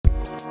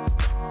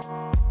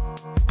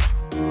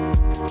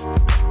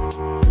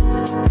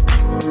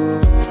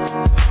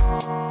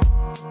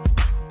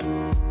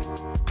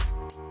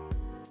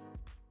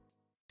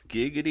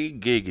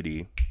Giggity,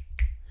 giggity,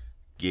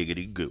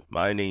 giggity goo.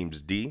 My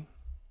name's D,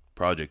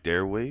 Project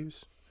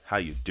Airwaves. How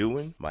you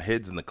doing? My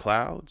head's in the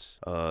clouds,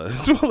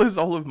 as well as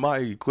all of my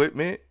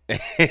equipment.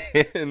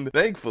 And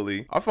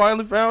thankfully, I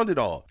finally found it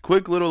all.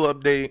 Quick little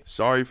update.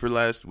 Sorry for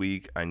last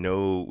week. I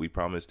know we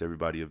promised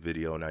everybody a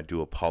video, and I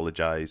do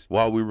apologize.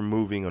 While we were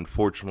moving,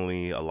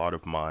 unfortunately, a lot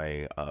of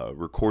my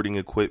recording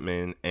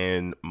equipment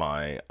and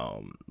my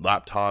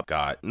laptop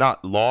got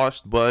not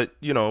lost, but,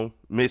 you know,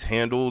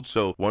 mishandled.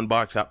 So one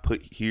box got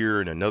put here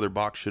and another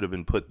box should have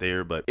been put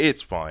there, but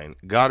it's fine.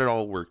 Got it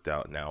all worked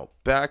out now.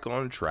 Back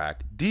on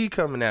track. D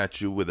coming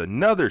at you with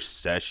another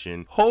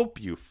session.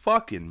 Hope you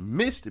fucking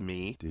missed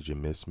me. Did you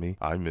miss me?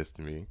 I missed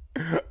me.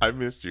 I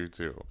missed you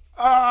too.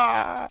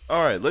 All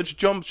right, let's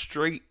jump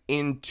straight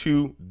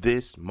into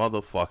this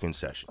motherfucking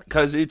session,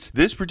 because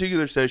this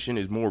particular session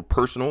is more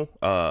personal.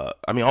 I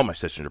mean, all my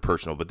sessions are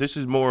personal, but this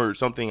is more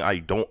something I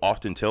don't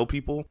often tell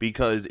people,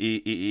 because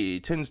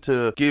it tends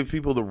to give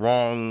people the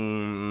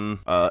wrong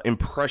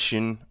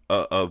impression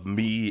of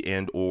me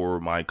and or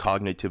my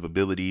cognitive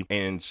ability.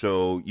 And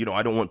so, you know,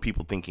 I don't want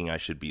people thinking I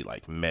should be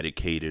like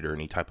medicated or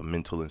any type of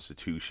mental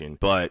institution.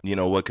 But, you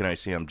know, what can I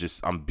say?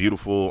 I'm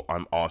beautiful,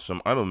 I'm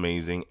awesome, I'm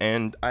amazing,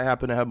 and I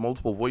happen to have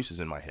multiple voices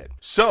in my head.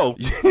 So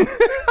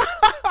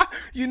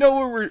you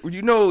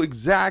know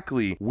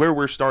exactly where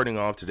we're starting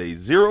off today.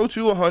 0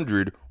 to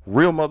 100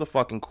 real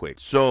motherfucking quick.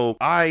 So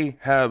I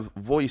have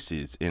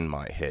voices in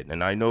my head,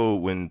 and I know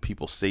when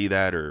people say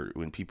that, or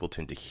when people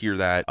tend to hear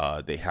that,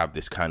 they have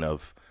this kind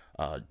of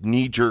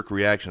knee-jerk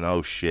reaction.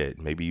 Oh shit,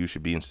 maybe you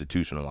should be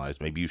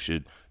institutionalized, maybe you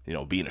should, you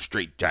know, be in a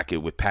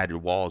straitjacket with padded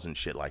walls and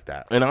shit like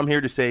that. And I'm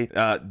here to say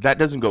that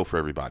doesn't go for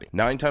everybody.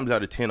 9 times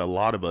out of 10, a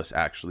lot of us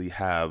actually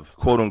have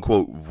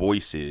quote-unquote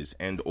voices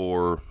and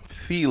or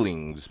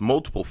feelings,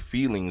 multiple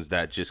feelings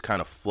that just kind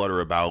of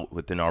flutter about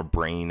within our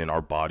brain and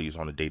our bodies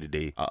on a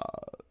day-to-day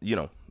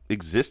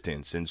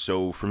existence. And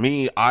so for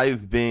me,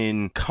 I've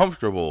been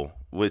comfortable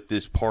with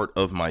this part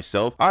of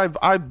myself.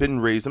 I've been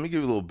raised, let me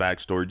give you a little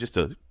backstory, just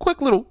a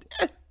quick little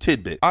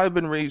tidbit. I've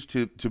been raised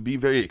to be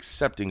very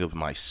accepting of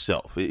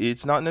myself.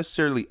 It's not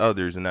necessarily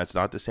others, and that's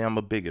not to say I'm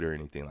a bigot or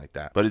anything like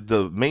that, but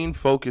the main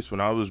focus when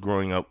I was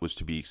growing up was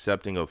to be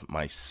accepting of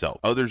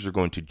myself. Others are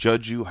going to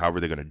judge you however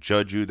they're going to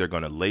judge you. They're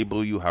going to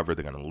label you however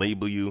they're going to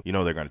label you. You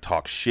know, they're going to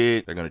talk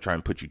shit. They're going to try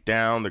and put you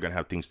down. They're going to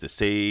have things to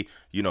say,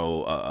 you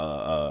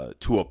know,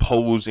 to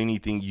oppose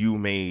anything you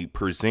may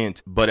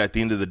present. But at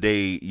the end of the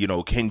day, you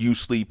know, can you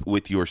sleep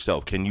with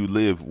yourself? Can you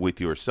live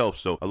with yourself?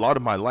 So a lot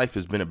of my life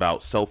has been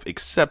about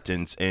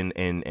self-acceptance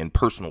and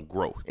personal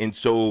growth. And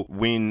so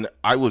when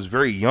I was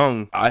very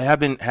young, I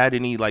haven't had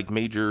any like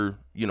major,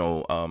 you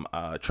know,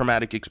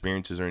 traumatic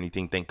experiences or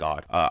anything, thank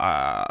God.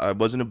 I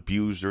wasn't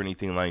abused or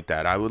anything like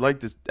that. I would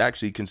like to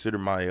actually consider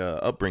my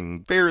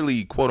upbringing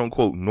fairly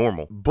quote-unquote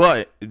normal,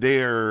 but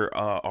there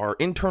are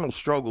internal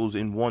struggles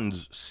in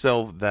one's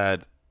self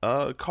that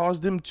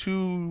caused them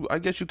to, I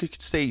guess you could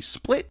say,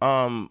 split.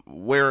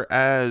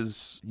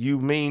 Whereas you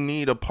may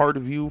need a part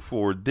of you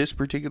for this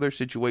particular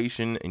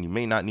situation, and you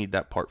may not need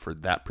that part for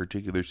that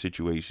particular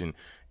situation.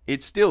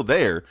 It's still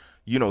there.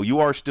 You know, you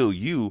are still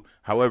you.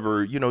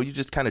 However, you know, you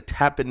just kind of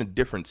tap into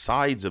different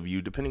sides of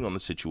you depending on the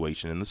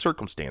situation and the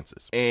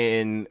circumstances.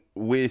 And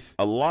with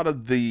a lot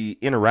of the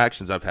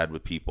interactions I've had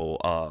with people,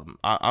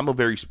 I'm a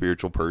very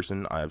spiritual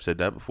person. I have said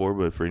that before,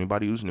 but for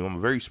anybody who's new, I'm a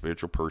very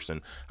spiritual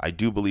person. I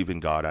do believe in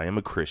God. I am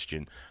a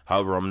Christian.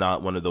 However, I'm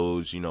not one of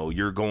those, you know,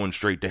 you're going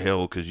straight to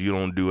hell because you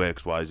don't do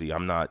X, Y, Z.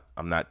 I'm not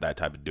that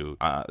type of dude.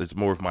 It's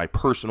more of my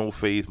personal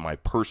faith, my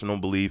personal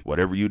belief.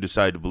 Whatever you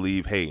decide to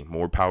believe, hey,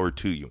 more power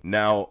to you.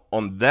 Now,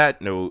 on that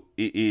note,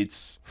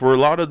 it's for a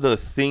lot of the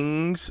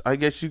things, I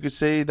guess you could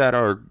say, that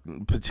are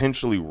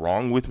potentially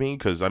wrong with me,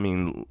 because I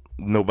mean,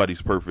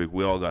 nobody's perfect.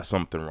 We all got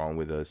something wrong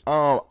with us.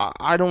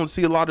 I don't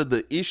see a lot of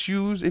the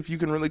issues, if you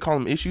can really call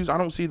them issues. I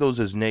don't see those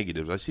as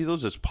negatives. I see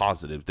those as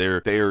positive.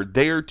 They're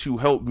there to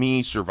help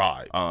me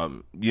survive.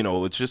 You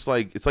know, it's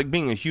like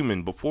being a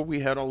human. Before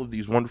we had all of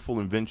these wonderful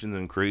inventions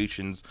and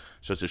creations,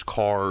 such as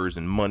cars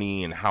and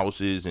money and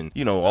houses and,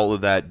 you know, all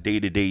of that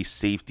day-to-day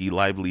safety,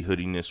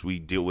 livelihoodiness we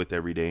deal with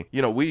every day.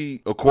 You know,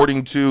 we,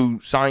 according to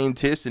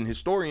scientists and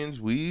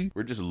historians, we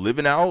were just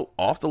living out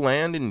off the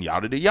land and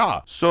yada da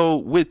yada. So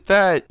with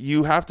that,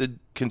 you have to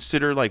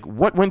consider like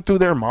what went through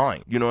their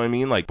mind. You know what I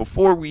mean? Like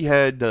before we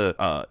had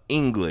the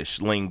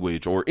English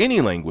language, or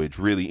any language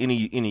really,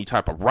 any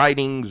type of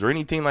writings or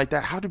anything like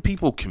that, how did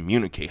people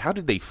communicate? How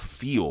did they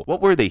feel? What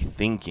were they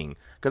thinking?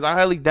 Because I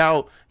highly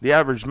doubt the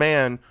average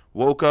man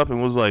woke up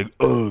and was like,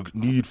 ugh,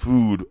 need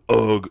food,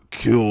 ugh,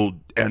 killed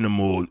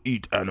animal,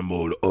 eat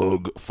animal,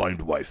 ugh,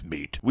 find wife,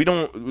 mate.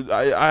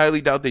 I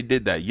highly doubt they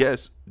did that.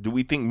 Yes, do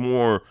we think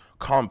more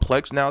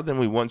complex now than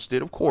we once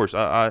did. Of course,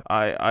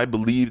 I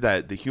believe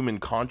that the human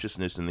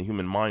consciousness and the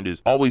human mind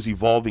is always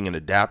evolving and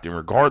adapting,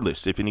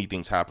 regardless if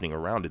anything's happening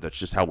around it. That's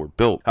just how we're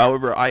built.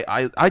 However,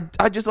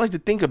 I just like to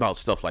think about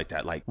stuff like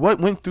that, like what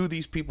went through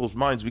these people's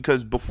minds,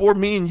 because before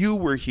me and you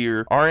were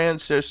here, our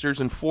ancestors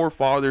and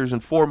forefathers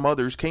and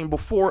foremothers came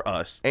before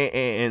us,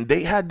 and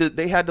they had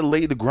to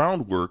lay the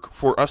groundwork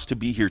for us to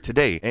be here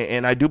today.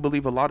 And I do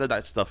believe a lot of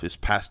that stuff is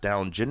passed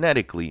down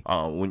genetically.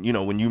 When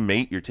you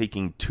mate, you're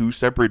taking two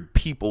separate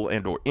people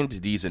and or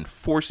entities and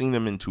forcing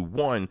them into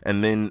one,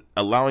 and then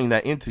allowing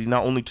that entity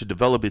not only to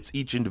develop its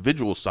each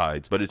individual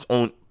sides, but its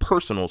own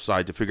personal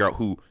side to figure out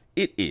who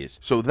it is.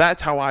 So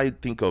that's how I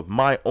think of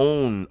my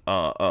own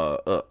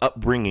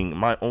upbringing,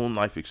 my own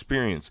life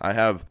experience. I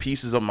have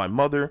pieces of my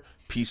mother,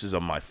 pieces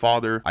of my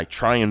father. I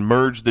try and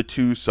merge the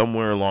two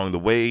somewhere along the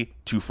way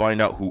to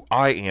find out who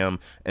I am,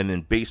 and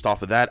then based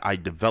off of that, I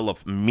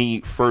develop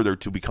me further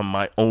to become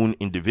my own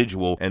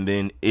individual. And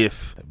then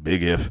if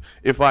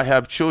I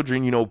have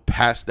children,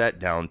 pass that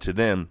down to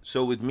them.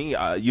 So with me,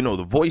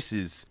 the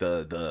voices,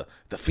 the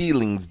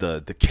feelings,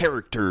 the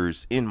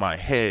characters in my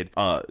head,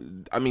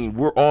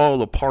 we're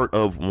all a part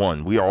of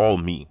one. We are all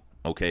me.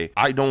 Okay,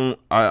 I don't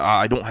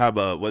have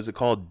a, what's it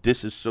called,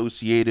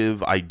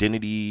 dissociative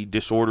identity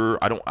disorder.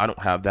 I don't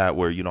have that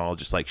where, I'll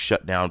just like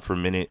shut down for a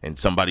minute and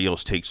somebody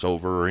else takes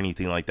over or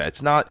anything like that.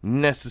 It's not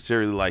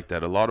necessarily like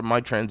that. A lot of my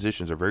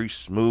transitions are very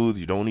smooth.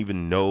 You don't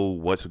even know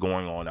what's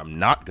going on. I'm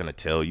not gonna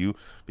tell you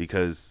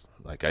because,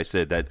 like I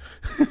said, that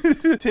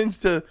tends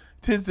to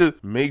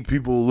make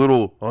people a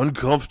little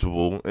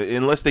uncomfortable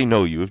unless they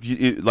know you. If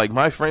you like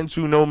my friends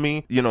who know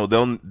me,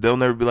 they'll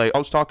never be like, I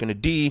was talking to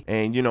D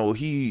and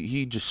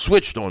he just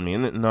switched on me.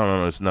 And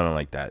no, it's nothing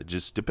like that. It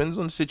just depends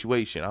on the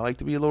situation. I like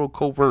to be a little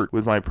covert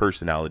with my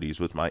personalities,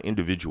 with my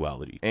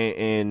individuality.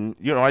 And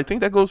I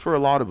think that goes for a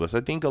lot of us. I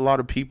think a lot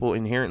of people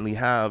inherently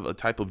have a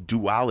type of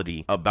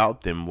duality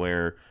about them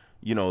where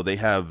they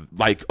have,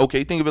 like,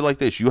 okay, think of it like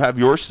this. You have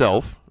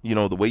yourself,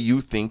 the way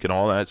you think and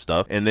all that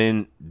stuff. And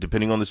then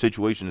depending on the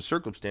situation and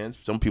circumstance,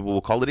 some people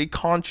will call it a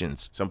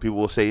conscience. Some people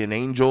will say an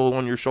angel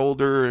on your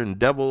shoulder and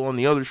devil on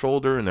the other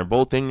shoulder, and they're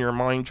both in your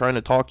mind trying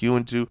to talk you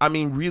into.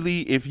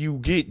 Really, if you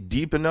get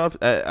deep enough,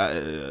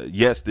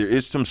 yes, there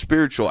is some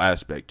spiritual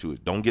aspect to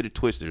it. Don't get it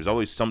twisted. There's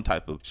always some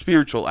type of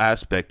spiritual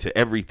aspect to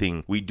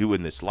everything we do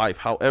in this life.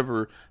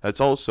 However,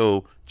 that's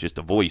also just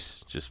a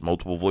voice, just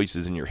multiple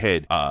voices in your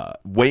head,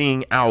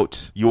 weighing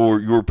out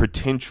your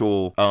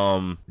potential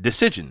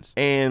decisions.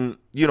 And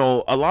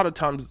a lot of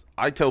times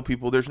I tell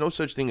people there's no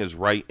such thing as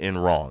right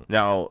and wrong.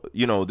 Now,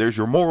 there's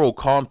your moral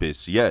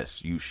compass.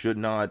 Yes, you should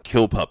not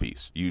kill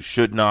puppies. You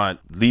should not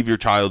leave your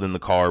child in the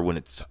car when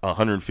it's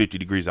 150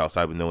 degrees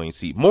outside with no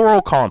AC.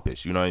 Moral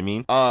compass, you know what I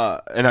mean?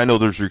 And I know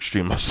those are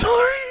extreme. I'm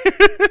sorry.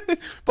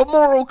 But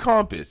moral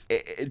compass,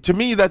 to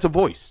me, that's a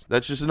voice.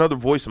 That's just another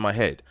voice in my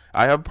head.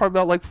 I have probably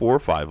about like 4 or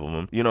 5 of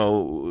them.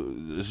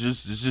 It's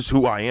just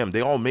who I am.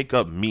 They all make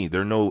up me.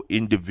 There are no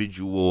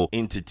individual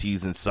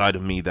entities inside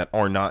of me that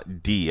are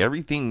not D.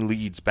 Everything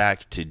leads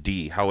back to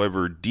D.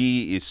 However,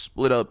 D is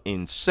split up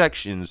in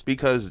sections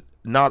because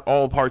not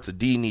all parts of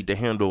D need to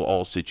handle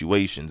all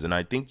situations. And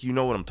I think you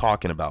know what I'm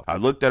talking about. I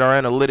looked at our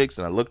analytics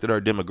and I looked at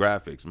our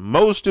demographics.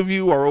 Most of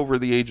you are over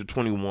the age of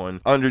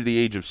 21, under the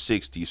age of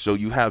 60. So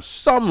you have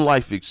some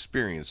life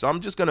experience. So I'm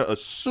just going to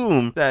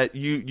assume that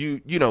you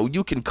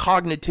can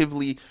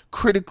cognitively,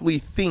 critically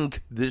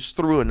think this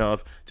through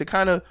enough to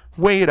kind of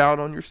weigh it out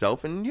on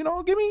yourself and,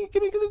 give me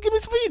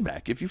some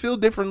feedback. If you feel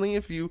differently,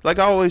 like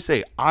I always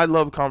say, I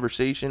love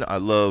conversation. I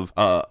love,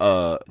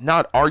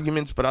 not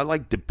arguments, but I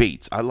like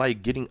debates. I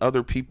like getting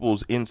other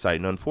people's insight.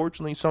 And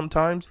unfortunately,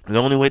 sometimes the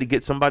only way to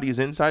get somebody's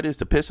insight is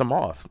to piss them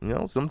off.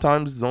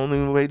 Sometimes the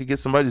only way to get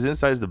somebody's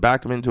insight is to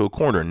back them into a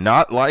corner.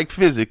 Not like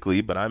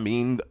physically, but I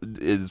mean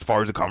as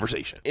far as a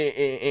conversation.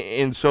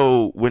 And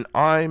so when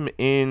I'm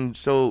in,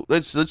 so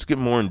let's get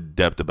more in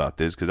depth about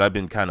this, because I've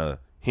been kind of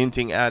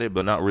hinting at it,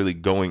 but not really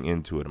going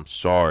into it. I'm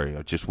sorry.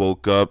 I just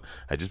woke up.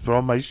 I just put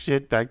all my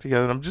shit back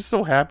together. And I'm just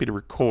so happy to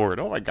record.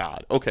 Oh my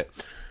God. Okay.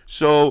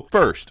 So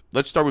first,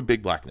 let's start with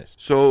big blackness.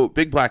 So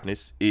big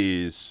blackness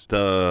is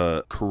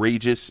the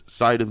courageous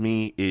side of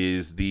me,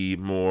 is the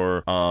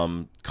more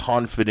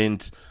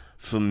confident,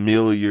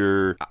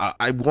 familiar,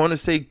 I want to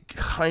say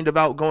kind of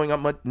outgoing.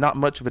 I'm not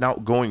much of an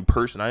outgoing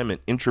person. I am an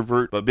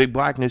introvert, but big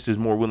blackness is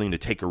more willing to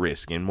take a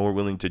risk and more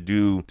willing to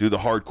do the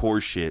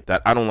hardcore shit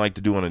that I don't like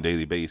to do on a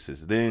daily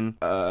basis. Then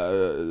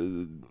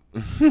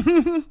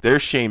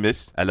there's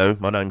Seamus. Hello,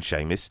 my name's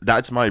Seamus.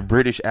 That's my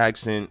British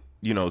accent.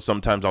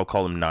 Sometimes I'll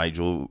call him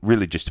Nigel.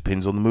 Really just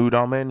depends on the mood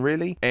I'm in,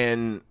 really.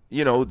 And,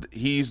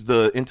 he's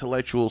the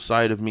intellectual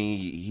side of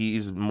me.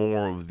 He's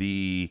more of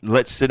the,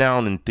 let's sit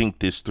down and think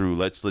this through.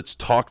 Let's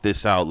talk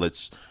this out.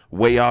 Let's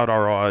weigh out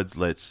our odds.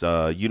 Let's,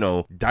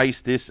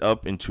 dice this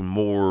up into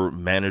more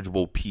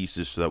manageable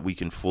pieces so that we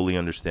can fully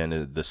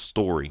understand the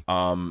story.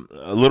 A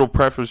little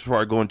preface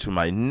before I go into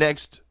my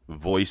next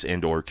voice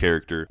and or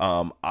character.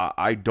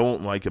 I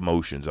don't like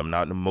emotions. I'm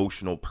not an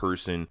emotional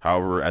person.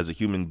 However, as a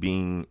human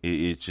being,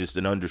 it's just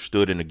an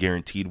understood and a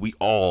guaranteed. We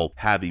all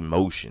have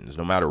emotions,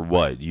 no matter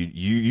what.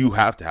 You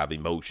have to have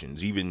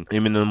emotions. Even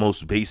the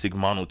most basic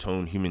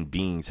monotone human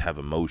beings have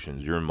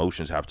emotions. Your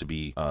emotions have to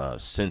be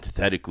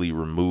synthetically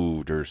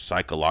removed or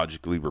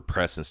psychologically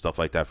repressed and stuff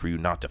like that for you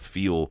not to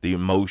feel the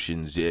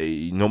emotions,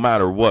 no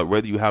matter what,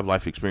 whether you have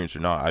life experience or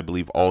not. I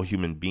believe all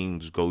human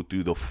beings go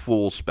through the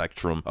full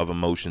spectrum of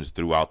emotions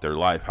throughout their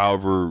life,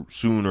 however,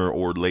 sooner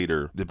or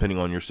later, depending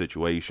on your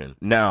situation.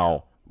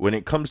 Now, when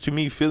it comes to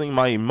me feeling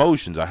my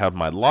emotions, I have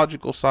my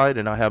logical side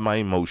and I have my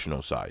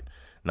emotional side.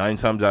 9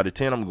 times out of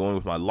 10, I'm going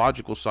with my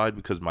logical side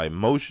because my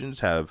emotions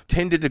have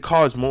tended to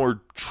cause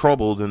more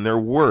trouble than they're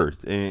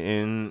worth.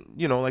 And,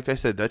 you know, like I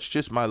said, that's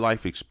just my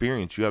life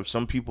experience. You have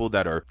some people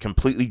that are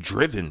completely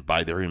driven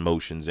by their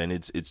emotions and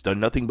it's done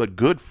nothing but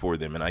good for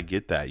them. And I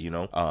get that, you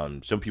know.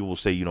 Some people will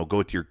say, you know, go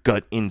with your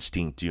gut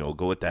instinct, you know,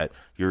 go with that.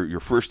 Your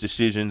first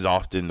decision's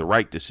often the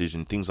right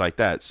decision, things like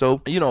that.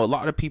 So, you know, a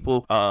lot of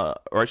people, or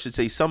I should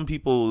say some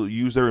people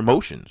use their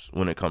emotions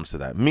when it comes to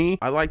that. Me,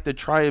 I like to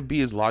try to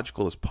be as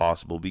logical as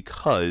possible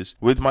because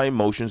with my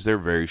emotions, they're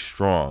very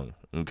strong.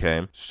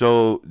 Okay,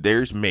 so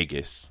there's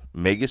Magus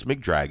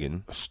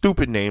McDragon,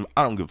 stupid name,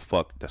 I don't give a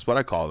fuck, that's what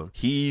I call him.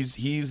 He's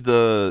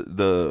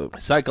the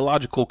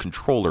psychological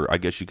controller, I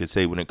guess you could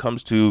say, when it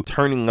comes to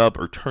turning up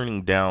or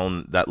turning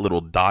down that little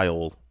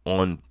dial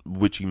on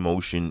which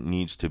emotion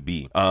needs to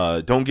be.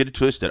 Don't get it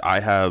twisted,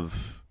 I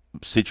have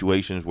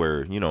situations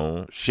where, you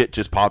know, shit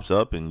just pops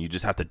up and you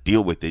just have to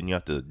deal with it and you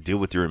have to deal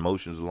with your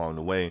emotions along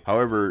the way.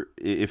 However,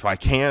 if I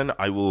can,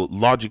 I will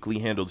logically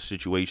handle the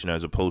situation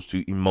as opposed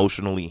to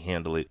emotionally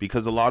handle it,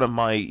 because a lot of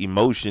my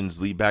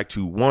emotions lead back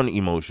to one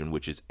emotion,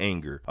 which is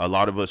anger. A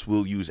lot of us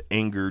will use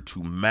anger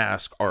to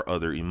mask our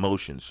other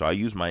emotions. So I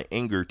use my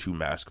anger to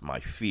mask my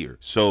fear.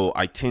 So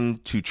I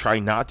tend to try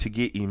not to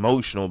get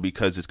emotional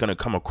because it's going to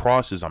come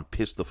across as I'm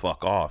pissed the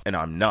fuck off, and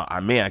I'm not.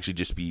 I may actually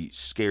just be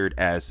scared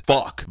as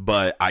fuck,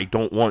 but I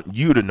don't want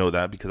you to know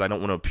that because I don't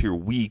want to appear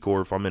weak,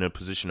 or if I'm in a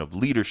position of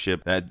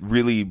leadership, that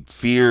really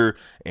fear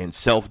and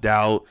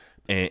self-doubt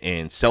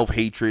and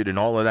self-hatred and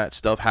all of that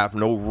stuff have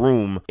no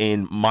room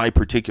in my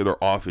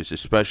particular office,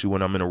 especially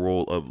when I'm in a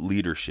role of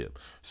leadership.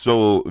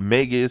 So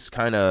Magus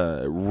kind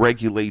of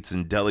regulates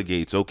and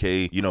delegates.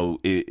 Okay, you know,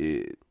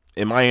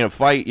 am I in a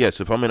fight?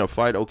 Yes, if I'm in a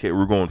fight, okay,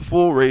 we're going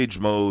full rage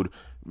mode,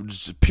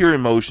 just pure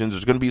emotions.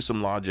 There's going to be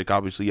some logic.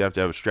 Obviously, you have to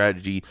have a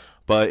strategy.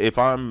 But if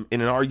I'm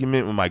in an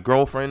argument with my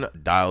girlfriend,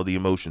 dial the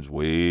emotions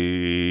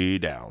way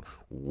down.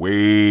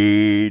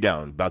 Way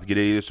down. About to get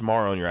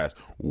ASMR on your ass.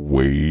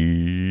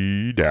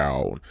 Way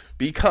down.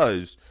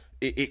 Because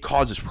it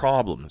causes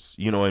problems.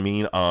 You know what I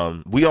mean?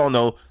 We all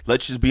know,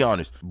 let's just be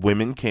honest,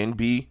 women can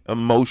be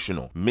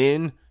emotional.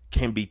 Men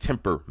can be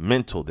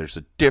temperamental. There's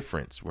a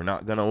difference. We're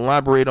not going to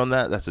elaborate on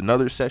that. That's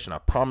another session. I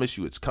promise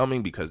you it's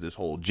coming, because this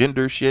whole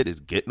gender shit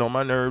is getting on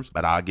my nerves,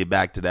 but I'll get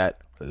back to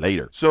that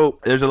later. So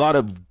there's a lot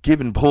of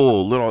give and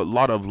pull,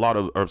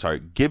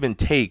 give and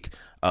take,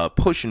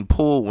 push and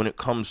pull when it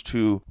comes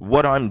to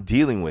what I'm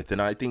dealing with.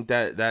 And I think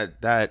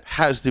that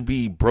has to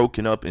be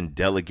broken up and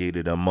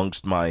delegated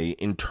amongst my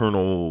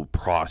internal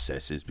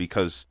processes,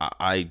 because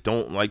I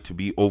don't like to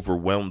be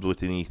overwhelmed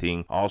with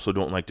anything. I also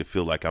don't like to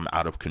feel like I'm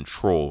out of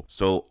control.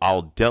 So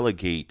I'll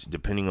delegate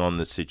depending on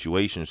the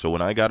situation. So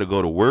when I got to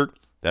go to work,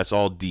 that's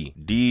all D.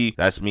 D,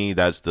 that's me.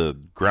 That's the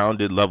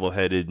grounded,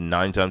 level-headed.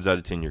 9 times out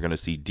of 10, you're going to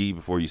see D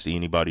before you see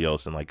anybody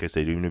else. And like I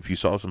said, even if you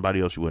saw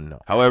somebody else, you wouldn't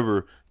know.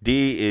 However,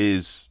 D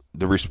is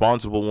the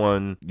responsible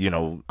one. You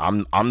know,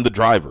 I'm the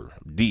driver.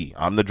 D,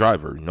 I'm the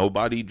driver.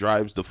 Nobody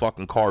drives the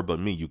fucking car but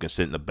me. You can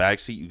sit in the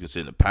back seat, you can sit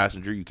in the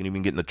passenger, you can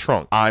even get in the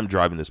trunk. I'm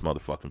driving this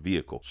motherfucking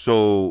vehicle.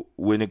 So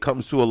when it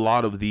comes to a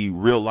lot of the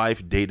real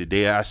life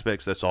day-to-day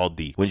aspects, that's all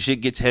D. When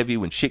shit gets heavy,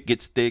 when shit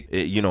gets thick,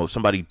 you know,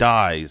 somebody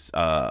dies,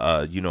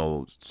 you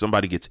know,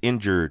 somebody gets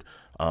injured,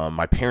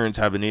 my parents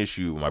have an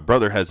issue, my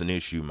brother has an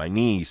issue, my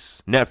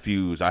niece,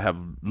 nephews, I have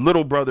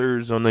little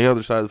brothers on the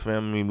other side of the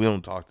family, we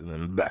don't talk to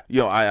them.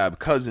 You know, I have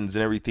cousins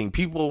and everything,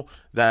 people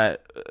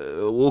that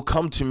will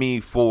come to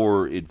me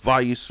for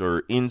advice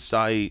or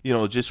insight, you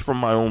know, just from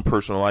my own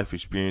personal life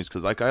experience,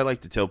 because like I like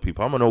to tell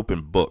people, I'm an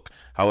open book.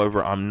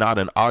 However, I'm not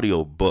an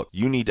audio book.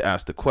 You need to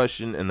ask the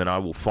question and then I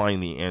will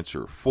find the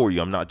answer for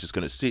you. I'm not just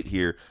going to sit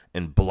here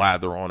and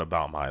blather on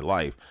about my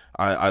life.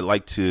 I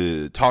like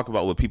to talk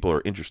about what people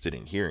are interested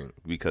in hearing,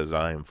 because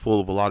I am full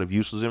of a lot of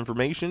useless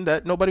information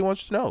that nobody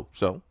wants to know.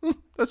 So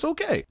that's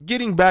okay.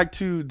 Getting back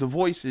to the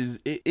voices,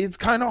 it's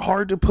kind of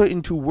hard to put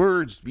into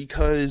words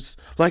because,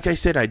 like I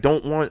said, I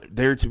don't want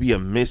there to be a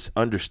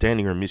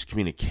misunderstanding or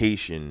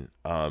miscommunication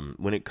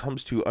when it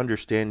comes to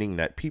understanding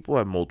that people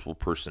have multiple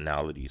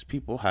personalities.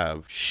 People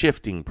have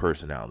shifting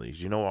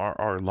personalities. You know,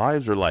 our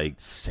lives are like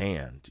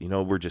sand. You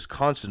know, we're just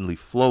constantly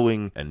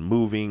flowing and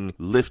moving,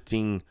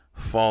 lifting,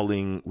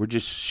 falling, we're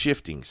just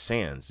shifting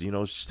sands,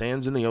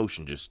 sands in the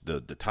ocean. Just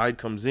the tide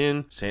comes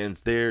in,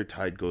 sands there,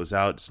 tide goes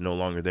out, it's no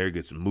longer there,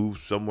 gets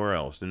moved somewhere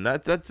else. And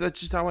that's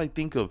just how I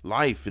think of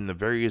life in the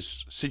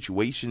various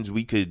situations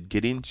we could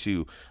get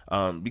into,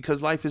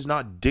 because life is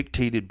not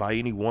dictated by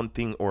any one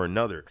thing or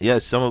another.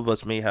 Yes, some of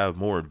us may have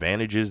more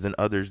advantages than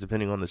others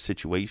depending on the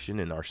situation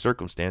and our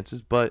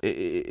circumstances, but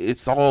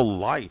it's all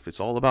life. It's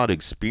all about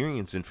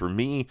experience. And for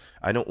me,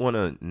 I don't want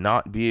to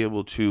not be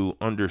able to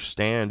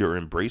understand or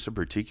embrace a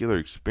particular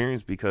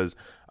experience because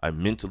I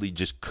mentally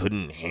just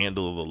couldn't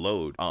handle the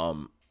load.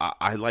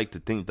 I like to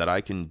think that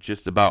I can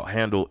just about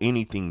handle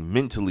anything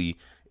mentally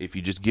if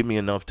you just give me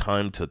enough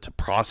time to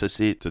process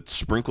it, to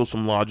sprinkle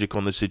some logic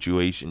on the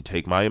situation,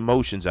 take my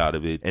emotions out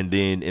of it, and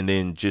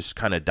then just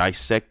kind of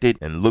dissect it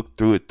and look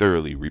through it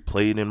thoroughly,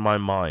 replay it in my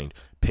mind,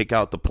 pick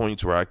out the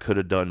points where I could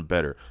have done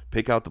better,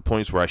 pick out the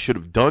points where I should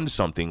have done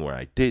something where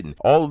I didn't.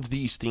 All of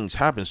these things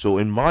happen. So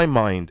in my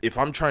mind, if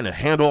I'm trying to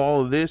handle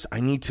all of this, I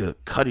need to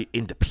cut it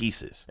into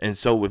pieces. And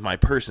so with my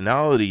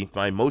personality,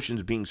 my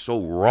emotions being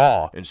so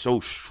raw and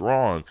so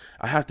strong,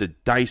 I have to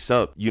dice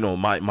up,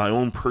 my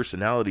own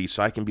personality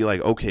so I can be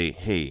like, okay,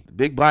 hey,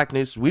 big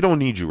blackness, we don't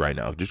need you right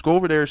now. Just go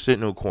over there, sit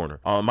in a corner.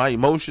 My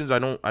emotions, I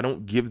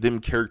don't give them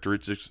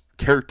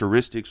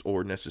characteristics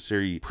or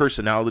necessary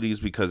personalities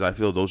because I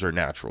feel those are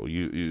natural.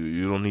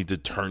 You don't need to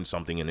turn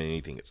something into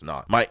anything it's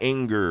not. My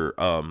anger,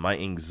 my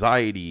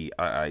anxiety,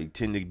 I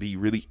tend to be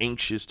really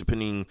anxious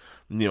depending,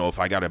 if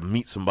I gotta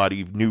meet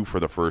somebody new for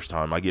the first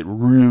time. I get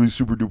really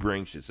super duper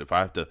anxious. If I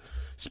have to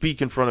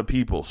speak in front of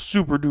people,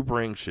 super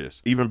duper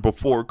anxious. Even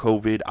before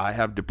COVID, I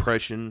have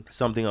depression,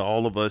 something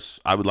all of us,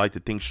 I would like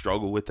to think,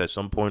 struggle with at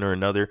some point or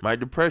another. My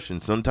depression,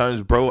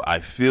 sometimes, bro, I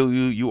feel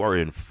you are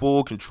in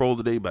full control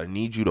today, but I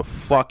need you to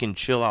fucking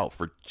chill out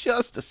for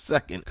just a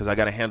second because I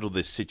got to handle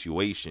this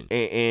situation.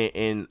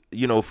 And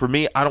for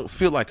me, I don't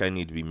feel like I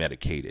need to be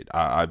medicated.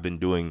 I've been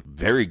doing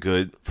very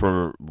good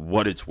for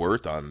what it's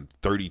worth. I'm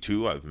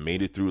 32. I've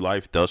made it through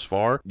life thus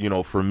far.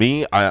 For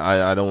me,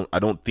 I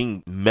don't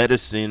think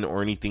medicine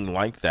or anything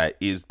like that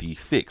is the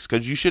fix,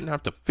 because you shouldn't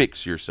have to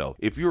fix yourself.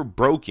 If you're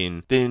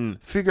broken, then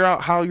figure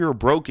out how you're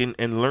broken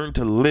and learn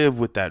to live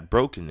with that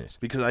brokenness,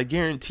 because I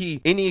guarantee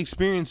any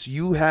experience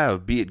you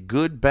have, be it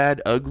good, bad,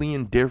 ugly,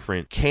 and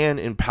different, can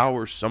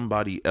empower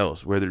somebody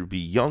else, whether it be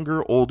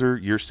younger, older,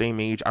 your same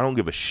age. I don't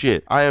give a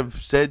shit. I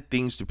have said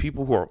things to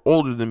people who are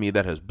older than me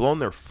that has blown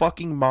their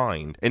fucking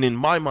mind, and in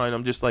my mind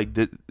I'm just like,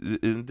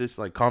 isn't this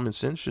like common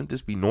sense? Shouldn't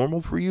this be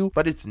normal for you?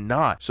 But it's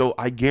not. So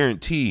I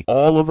guarantee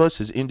all of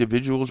us as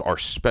individuals are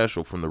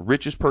special. From the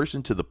richest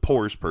person to the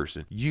poorest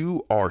person,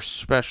 you are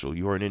special.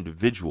 You are an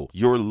individual.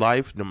 Your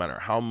life, no matter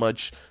how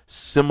much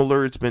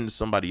similar it's been to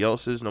somebody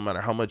else's, no matter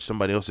how much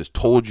somebody else has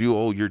told you,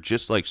 oh, you're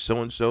just like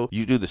so-and-so,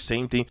 you do the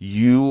same thing,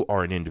 you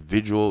are an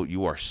individual.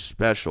 You are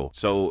special.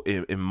 So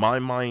in my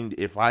mind,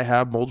 if I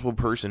have multiple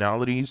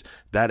personalities,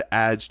 that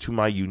adds to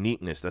my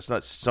uniqueness. That's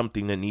not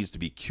something that needs to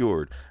be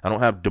cured. I don't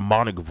have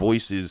demonic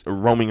voices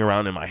roaming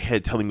around in my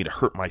head telling me to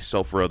hurt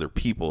myself or other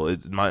people.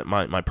 It's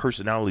my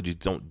personalities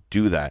don't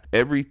do that.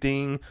 Everything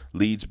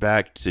leads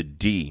back to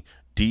D.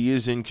 D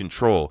is in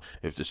control.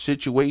 If the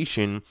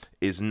situation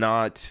is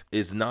not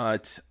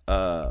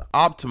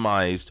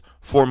optimized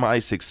for my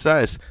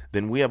success,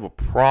 then we have a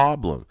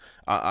problem.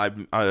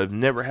 I've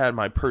never had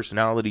my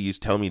personalities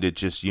tell me to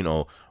just,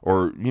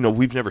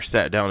 we've never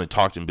sat down and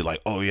talked and be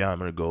like, oh yeah, I'm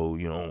gonna go,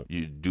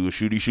 you do a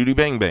shooty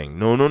bang bang.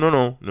 No.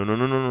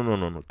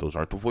 Those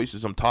aren't the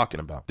voices I'm talking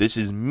about. This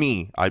is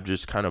me. I've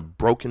just kind of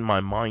broken my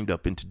mind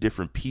up into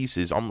different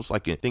pieces, almost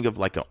like think of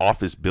like an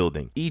office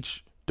building.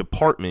 Each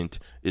department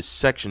is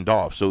sectioned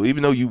off. So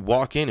even though you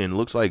walk in and it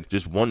looks like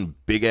just one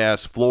big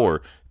ass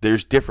floor,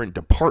 there's different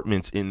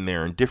departments in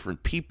there and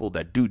different people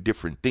that do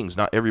different things.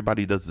 Not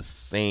everybody does the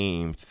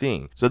same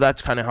thing. So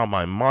that's kind of how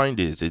my mind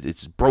is.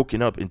 It's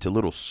broken up into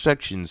little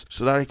sections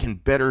so that I can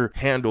better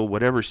handle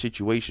whatever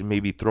situation may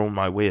be thrown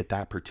my way at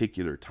that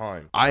particular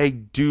time. I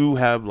do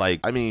have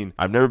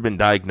I've never been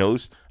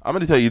diagnosed. I'm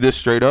going to tell you this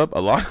straight up. A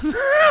lot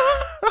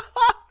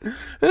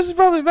this is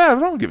probably bad,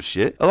 but I don't give a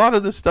shit. A lot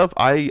of the stuff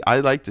I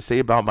like to say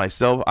about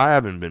myself, I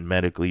haven't been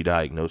medically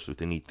diagnosed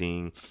with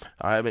anything.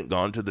 I haven't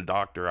gone to the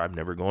doctor. I've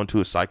never gone to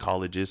a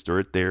psychologist or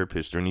a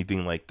therapist or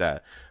anything like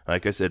that.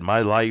 Like I said,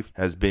 my life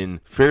has been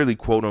fairly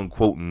quote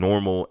unquote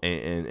normal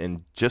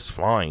and just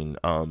fine.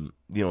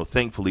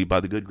 Thankfully,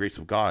 by the good grace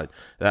of God,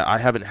 that I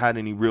haven't had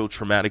any real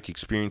traumatic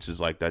experiences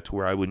like that to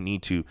where I would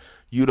need to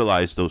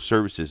utilize those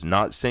services.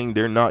 Not saying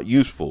they're not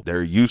useful.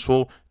 They're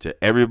useful to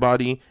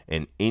everybody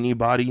and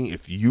anybody.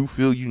 If you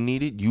feel you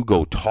need it, you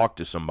go talk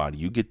to somebody.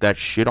 You get that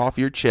shit off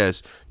your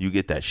chest. You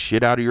get that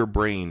shit out of your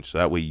brain so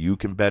that way you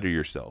can better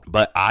yourself.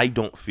 But I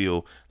don't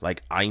feel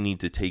like I need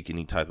to take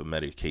any type of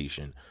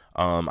medication.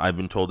 I've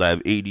been told I have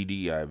ADD,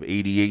 I have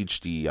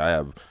ADHD, I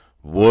have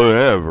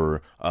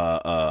whatever,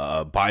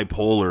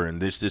 bipolar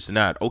and this and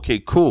that. Okay,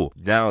 cool.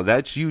 Now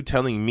that's you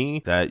telling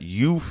me that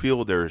you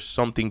feel there's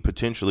something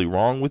potentially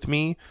wrong with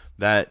me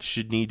that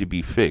should need to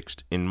be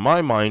fixed. In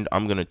my mind,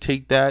 I'm going to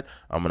take that,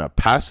 I'm going to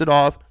pass it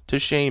off to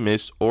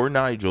Seamus or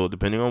Nigel,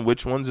 depending on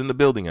which one's in the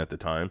building at the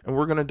time, and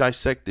we're going to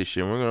dissect this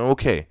shit, and we're going to,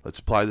 okay, let's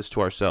apply this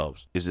to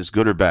ourselves. Is this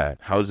good or bad?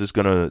 How is this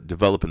going to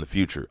develop in the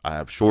future? I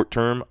have short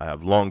term, I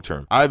have long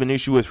term. I have an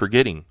issue with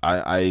forgetting.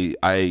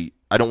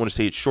 I don't want to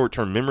say it's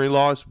short-term memory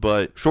loss,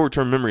 but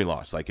short-term memory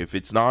loss. Like if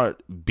it's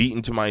not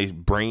beaten to my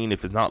brain,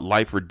 if it's not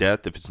life or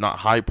death, if it's not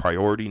high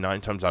priority,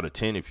 9 times out of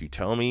 10, if you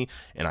tell me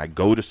and I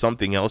go to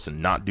something else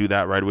and not do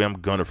that right away,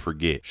 I'm going to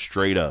forget.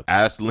 Straight up.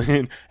 Ask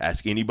Lynn,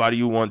 ask anybody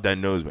you want that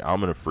knows me.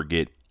 I'm going to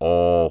forget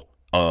all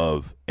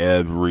of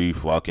every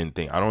fucking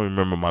thing. I don't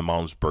remember my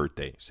mom's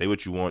birthday. Say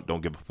what you want,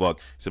 don't give a fuck.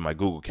 It's in my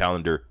Google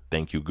Calendar.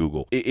 Thank you,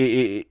 Google.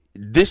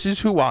 This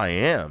is who I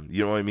am.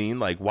 You know what I mean?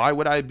 Like, why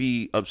would I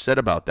be upset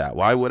about that?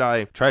 Why would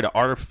I try to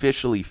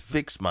artificially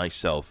fix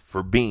myself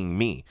for being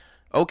me?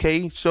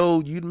 Okay,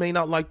 so you may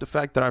not like the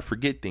fact that I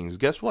forget things.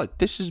 Guess what?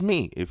 This is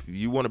me. If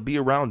you want to be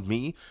around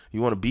me,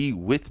 you want to be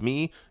with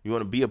me, you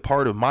want to be a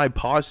part of my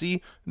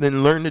posse,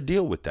 then learn to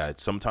deal with that.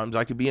 Sometimes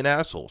I could be an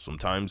asshole.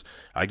 Sometimes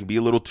I can be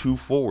a little too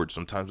forward.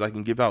 Sometimes I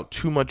can give out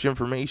too much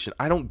information.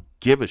 I don't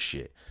give a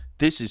shit.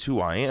 This is who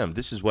I am.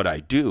 This is what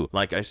I do.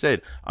 Like I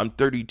said, I'm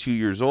 32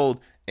 years old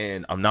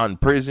and I'm not in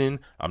prison.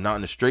 I'm not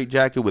in a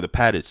straitjacket with a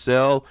padded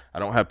cell. I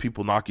don't have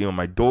people knocking on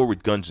my door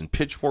with guns and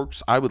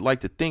pitchforks. I would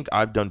like to think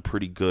I've done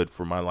pretty good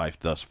for my life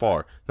thus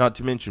far. Not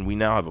to mention we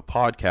now have a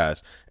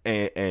podcast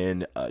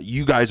and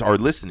you guys are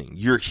listening.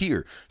 You're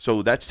here.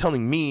 So that's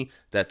telling me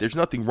that there's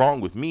nothing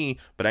wrong with me,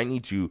 but I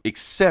need to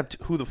accept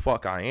who the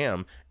fuck I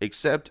am,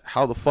 accept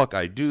how the fuck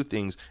I do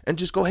things, and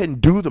just go ahead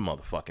and do the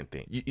motherfucking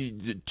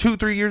thing.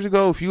 2-3 years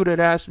ago, if you would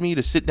have asked me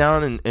to sit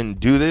down and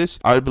do this,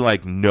 I'd be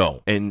like,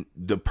 no. And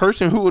the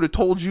person who would have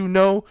told you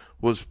no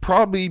was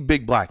probably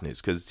Big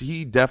Blackness, because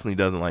he definitely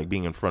doesn't like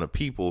being in front of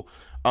people.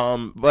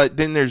 But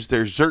then there's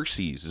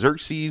Xerxes.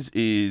 Xerxes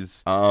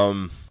is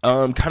kind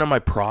of my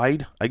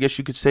pride, I guess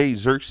you could say.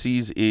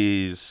 Xerxes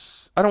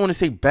is, I don't want to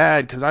say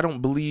bad, because I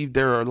don't believe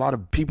there are a lot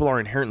of people are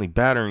inherently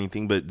bad or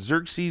anything, but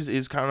Xerxes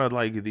is kind of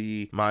like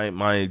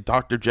my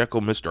Dr. Jekyll,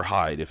 Mr.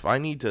 Hyde. If I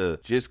need to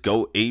just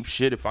go ape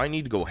shit, if I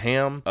need to go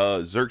ham,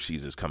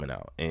 Xerxes is coming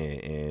out,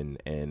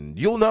 and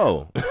you'll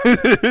know.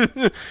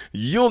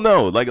 You'll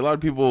know. Like a lot of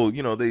people,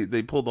 you know,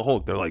 they pull the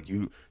Hulk. They're like,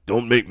 you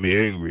don't make me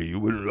angry. You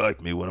wouldn't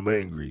like me when I'm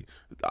angry.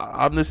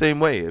 I'm the same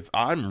way. If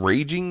I'm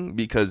raging,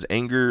 because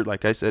anger,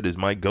 like I said, is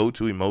my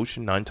go-to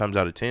emotion 9 times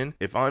out of 10.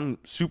 If I'm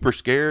super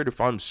scared, if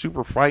I'm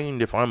super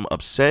frightened, if I'm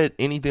upset,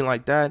 anything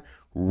like that,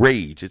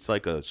 rage. It's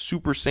like a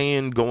Super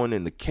Saiyan going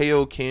in the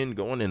Kaioken,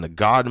 going in the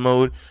God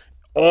mode.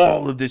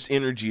 All of this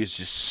energy is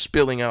just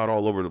spilling out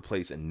all over the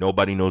place, and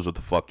nobody knows what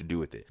the fuck to do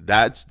with it.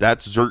 That's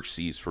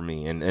Xerxes for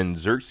me, and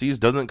Xerxes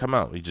doesn't come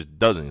out. He just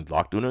doesn't. He's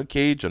locked in a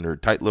cage under a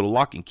tight little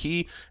lock and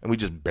key, and we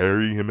just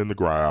bury him in the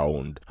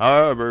ground.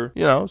 However,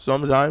 you know,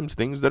 sometimes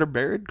things that are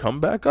buried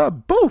come back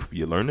up. Boof!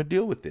 You learn to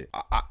deal with it.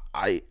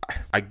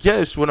 I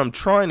guess what I'm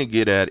trying to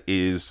get at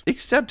is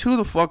accept who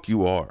the fuck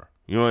you are.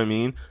 You know what I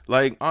mean?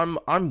 Like,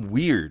 I'm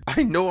weird.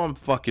 I know I'm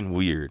fucking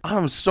weird.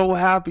 I'm so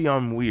happy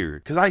I'm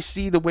weird, because I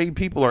see the way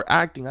people are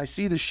acting. I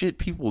see the shit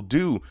people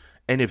do.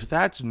 And if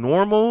that's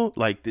normal,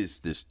 like this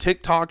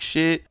TikTok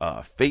shit,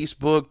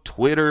 Facebook,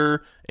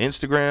 Twitter,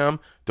 Instagram,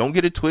 don't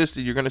get it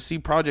twisted. You're going to see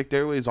Project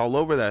Airwaves all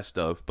over that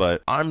stuff.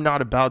 But I'm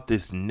not about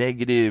this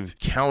negative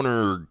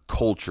counter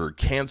culture,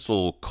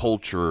 cancel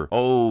culture.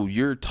 Oh,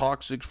 you're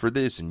toxic for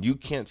this and you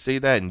can't say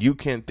that and you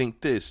can't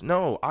think this.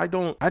 No, I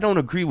don't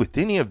agree with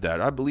any of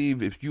that. I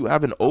believe if you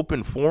have an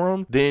open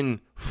forum, then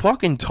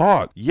fucking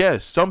talk.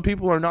 Yes, some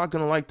people are not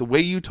going to like the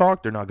way you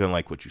talk. They're not going to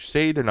like what you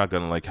say. They're not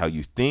going to like how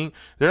you think.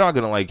 They're not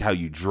going to like how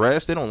you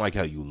dress. They don't like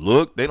how you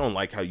look. They don't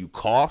like how you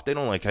cough. They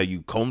don't like how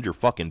you combed your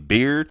fucking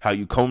beard, how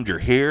you combed your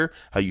hair,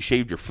 how you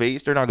shaved your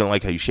face. They're not going to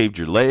like how you shaved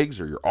your legs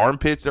or your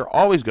armpits. They're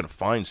always going to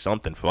find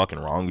something fucking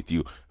wrong with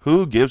you.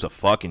 Who gives a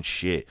fucking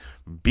shit?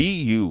 Be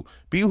you.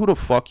 Be who the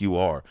fuck you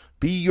are.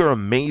 Be your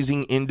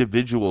amazing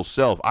individual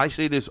self. I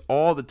say this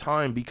all the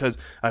time because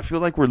I feel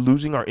like we're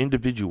losing our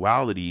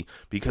individuality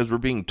because we're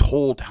being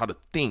told how to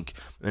think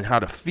and how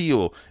to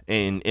feel,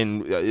 and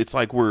it's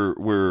like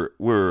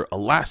we're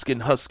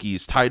Alaskan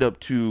Huskies tied up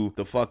to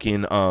the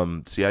fucking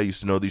see, I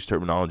used to know these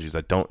terminologies,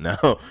 I don't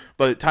now,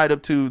 but tied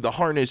up to the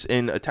harness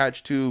and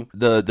attached to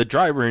the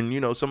driver, and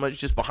you know, somebody's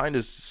just behind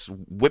us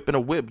whipping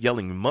a whip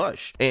yelling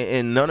mush,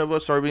 and none of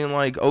us are being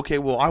like, okay,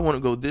 well, I want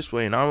to go this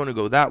way and I want to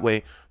go that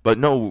way. But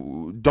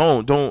no,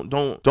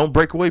 don't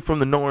break away from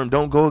the norm.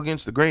 Don't go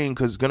against the grain,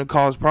 because it's going to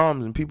cause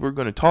problems and people are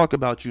going to talk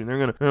about you and they're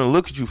going to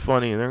look at you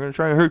funny and they're going to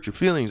try to hurt your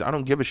feelings. I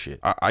don't give a shit.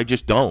 I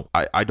just don't.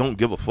 I don't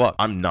give a fuck.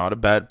 I'm not a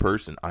bad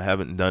person. I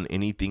haven't done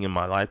anything in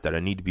my life that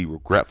I need to be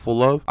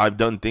regretful of. I've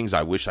done things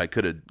I wish I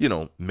could have, you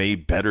know,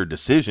 made better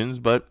decisions,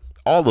 but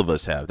all of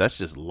us have. That's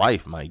just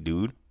life, my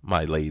dude,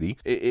 my lady.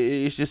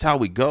 It's just how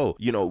we go.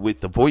 You know,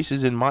 with the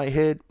voices in my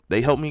head,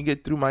 They help me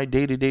get through my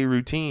day-to-day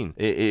routine.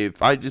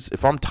 If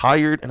I'm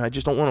tired and I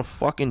just don't want to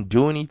fucking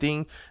do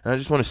anything and I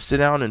just want to sit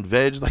down and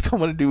veg like I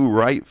want to do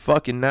right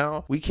fucking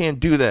now, we can't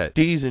do that.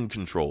 D's in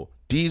control.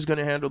 D's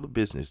gonna handle the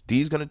business.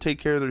 D's gonna take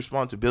care of the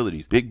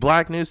responsibilities. Big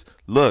Blackness,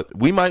 look,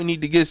 we might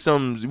need to go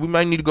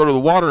to the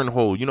watering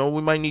hole.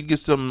 We might need to get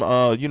some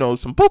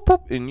some poop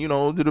poop and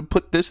to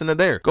put this into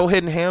there. Go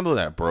ahead and handle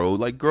that, bro.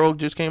 Like, girl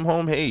just came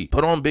home. Hey,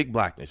 put on Big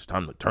Blackness.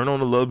 Time to turn on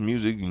the love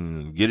music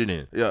and get it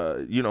in.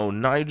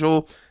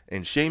 Nigel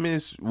and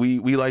Seamus,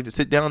 we like to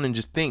sit down and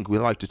just think. We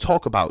like to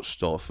talk about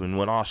stuff. And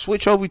when I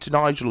switch over to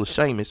Nigel or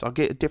Seamus, I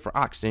get a different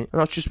accent.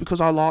 And that's just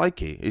because I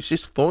like it. It's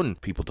just fun.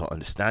 People don't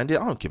understand it.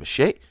 I don't give a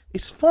shit.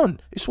 It's fun.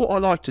 It's what I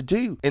like to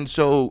do. And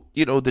so,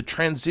 the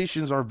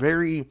transitions are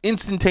very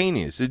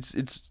instantaneous.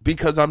 It's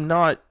because I'm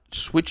not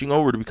switching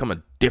over to become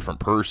a different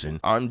person.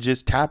 I'm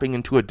just tapping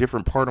into a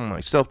different part of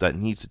myself that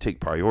needs to take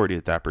priority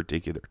at that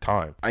particular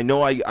time. I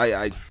know I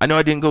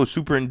didn't go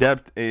super in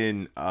depth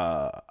in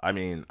I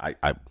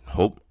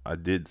hope I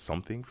did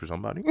something for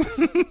somebody.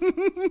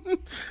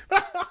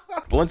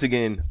 But once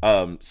again,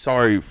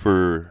 sorry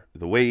for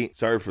the wait,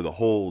 sorry for the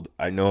hold.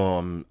 I know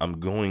I'm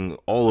going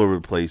all over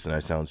the place and I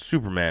sound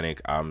super manic.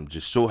 I'm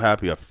just so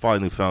happy I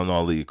finally found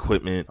all the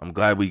equipment. I'm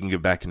glad we can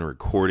get back into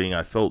recording.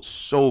 I felt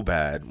so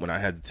bad when I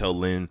had to tell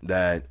Lynn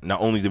that not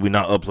only did we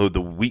not upload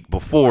the week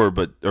before,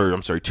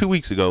 2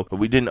 weeks ago, but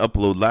we didn't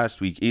upload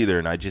last week either.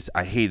 And I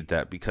hated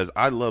that because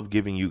I love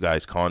giving you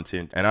guys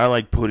content and I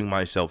like putting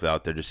myself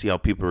out there to see how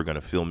people are going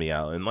to fill me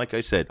out. And like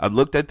I said, I've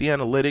looked at the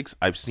analytics.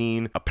 I've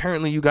seen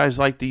apparently you guys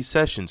like these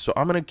sessions. So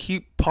I'm going to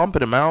keep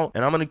pumping them out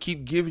and I'm going to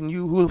keep giving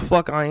you who the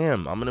fuck I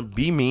am. I'm going to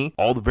be me,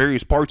 all the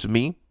various parts of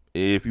me.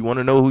 If you want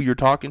to know who you're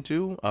talking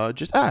to,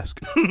 just ask.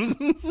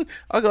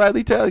 I'll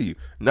gladly tell you.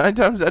 9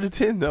 times out of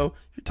 10, though,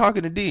 you're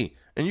talking to D.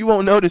 And you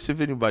won't notice if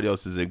anybody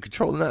else is in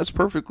control, and that's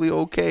perfectly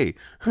okay.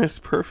 That's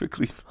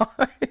perfectly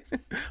fine.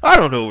 I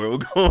don't know where we're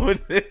going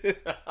with this.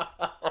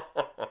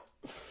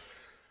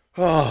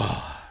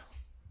 Oh.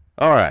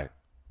 All right.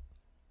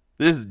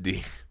 This is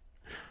D.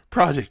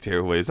 Project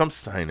Airwaves. I'm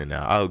signing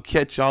out. I'll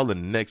catch y'all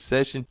in the next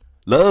session.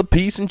 Love,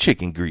 peace, and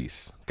chicken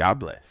grease. God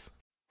bless.